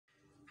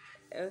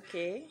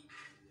Okay.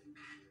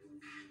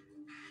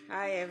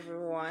 Hi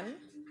everyone.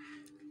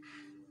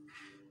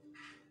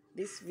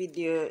 This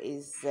video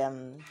is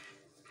in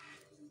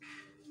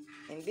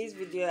this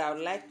video I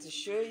would like to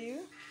show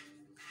you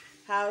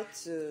how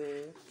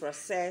to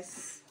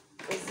process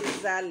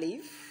Uziza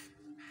leaf.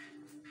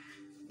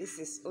 This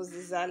is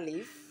Uziza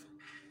leaf.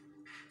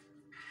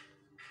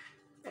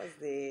 What's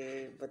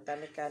the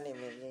botanical name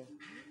again?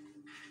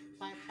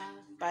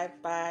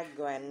 Piper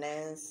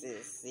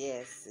guanensis.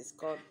 Yes, it's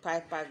called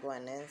Piper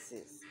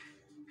guanensis.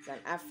 It's an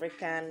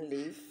African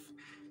leaf.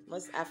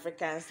 Most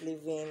Africans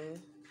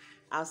living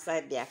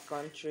outside their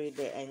country,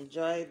 they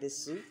enjoy the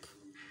soup.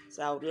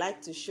 So I would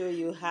like to show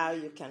you how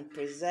you can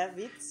preserve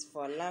it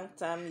for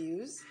long-term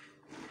use.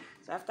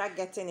 So after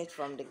getting it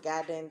from the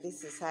garden,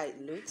 this is how it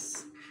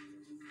looks.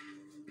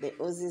 The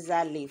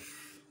Uziza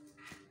leaf.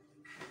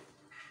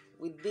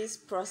 With this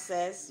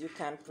process, you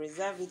can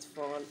preserve it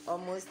for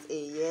almost a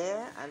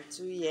year and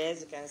 2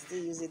 years. You can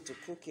still use it to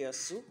cook your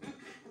soup.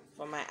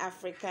 For my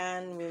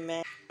African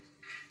women,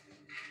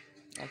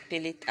 I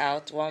peel it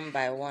out one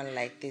by one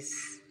like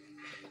this.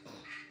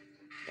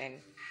 Then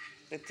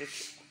put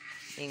it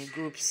in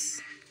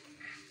groups.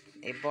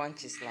 A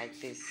bunch is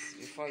like this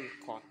before you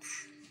cut.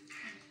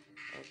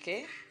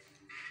 Okay?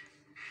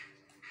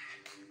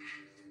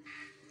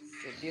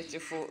 It's a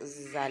beautiful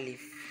Uziza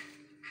leaf.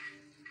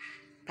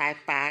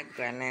 Piper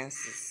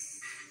guanensis.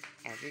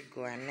 I think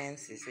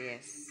guanensis,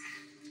 yes.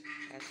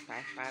 That's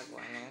Piper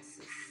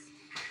guanensis.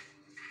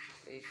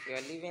 If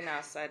you're living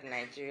outside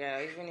Nigeria,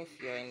 or even if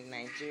you're in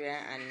Nigeria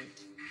and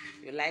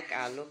you like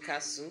our local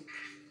soup,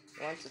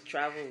 you want to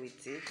travel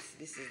with it,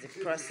 this is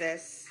the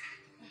process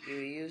you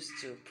use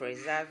to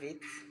preserve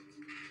it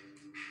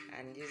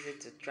and use it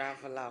to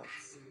travel out.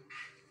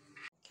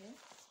 Okay,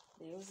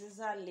 the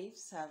Uziza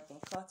leaves have been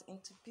cut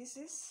into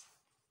pieces,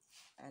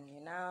 and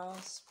you now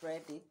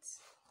spread it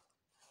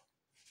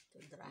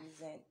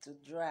to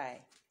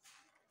dry.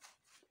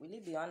 Will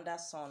it be under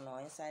sun or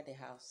inside the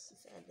house?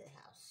 Inside the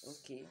house.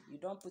 Okay, you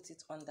don't put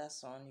it under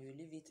sun, you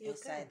leave it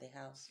inside the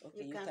house.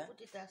 Okay, you can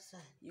put it outside.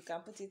 You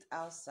can put it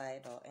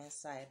outside or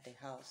inside the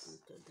house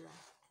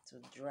to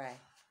dry.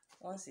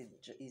 Once it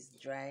is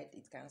dried,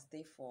 it can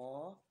stay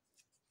for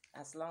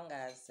as long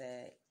as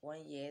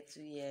 1 year,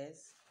 2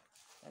 years.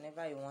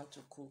 Whenever you want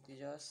to cook, you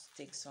just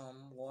take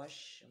some,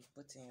 wash, and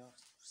put in your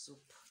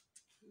soup.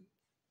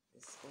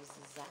 This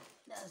Uziza.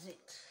 That's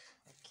it.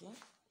 Okay.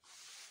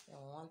 You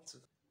want to.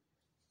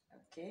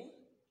 Okay.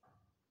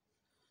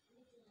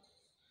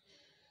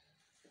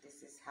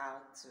 This is how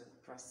to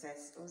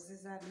process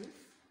Uziza leaf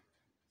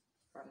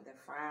from the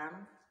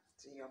farm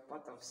to your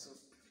pot of soup.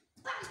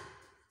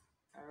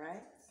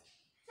 Alright?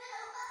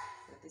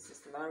 So this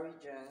is Laurry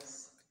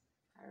Jones.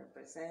 I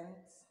represent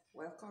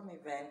Welcome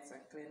Events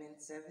and Cleaning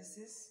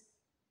Services.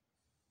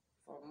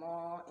 For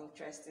more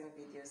interesting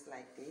videos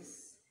like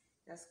this,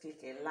 just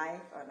click a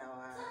like on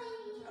our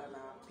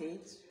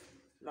page,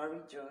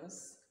 Laurry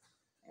Jones,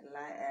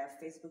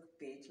 a Facebook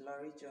page,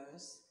 Laurry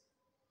Jones,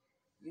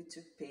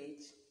 YouTube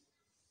page,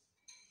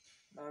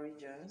 Laurry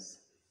Jones,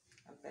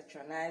 and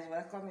patronize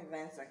Welcome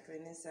Events and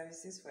Cleaning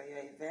Services for your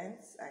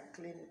events and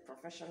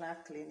professional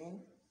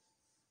cleaning.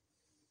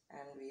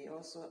 And we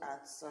also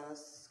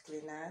outsource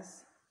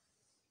cleaners,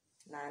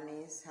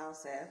 nannies,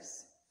 house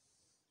helps,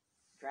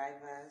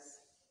 drivers,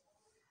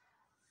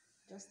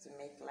 just to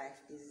make life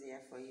easier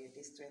for you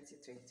this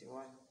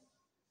 2021.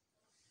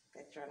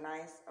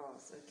 Patronize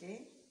us,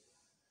 okay?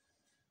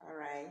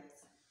 Alright,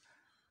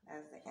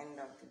 that's the end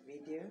of the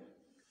video.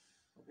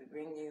 We'll be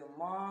bringing you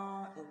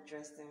more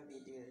interesting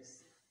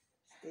videos.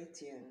 Stay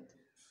tuned.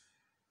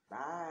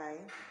 Bye.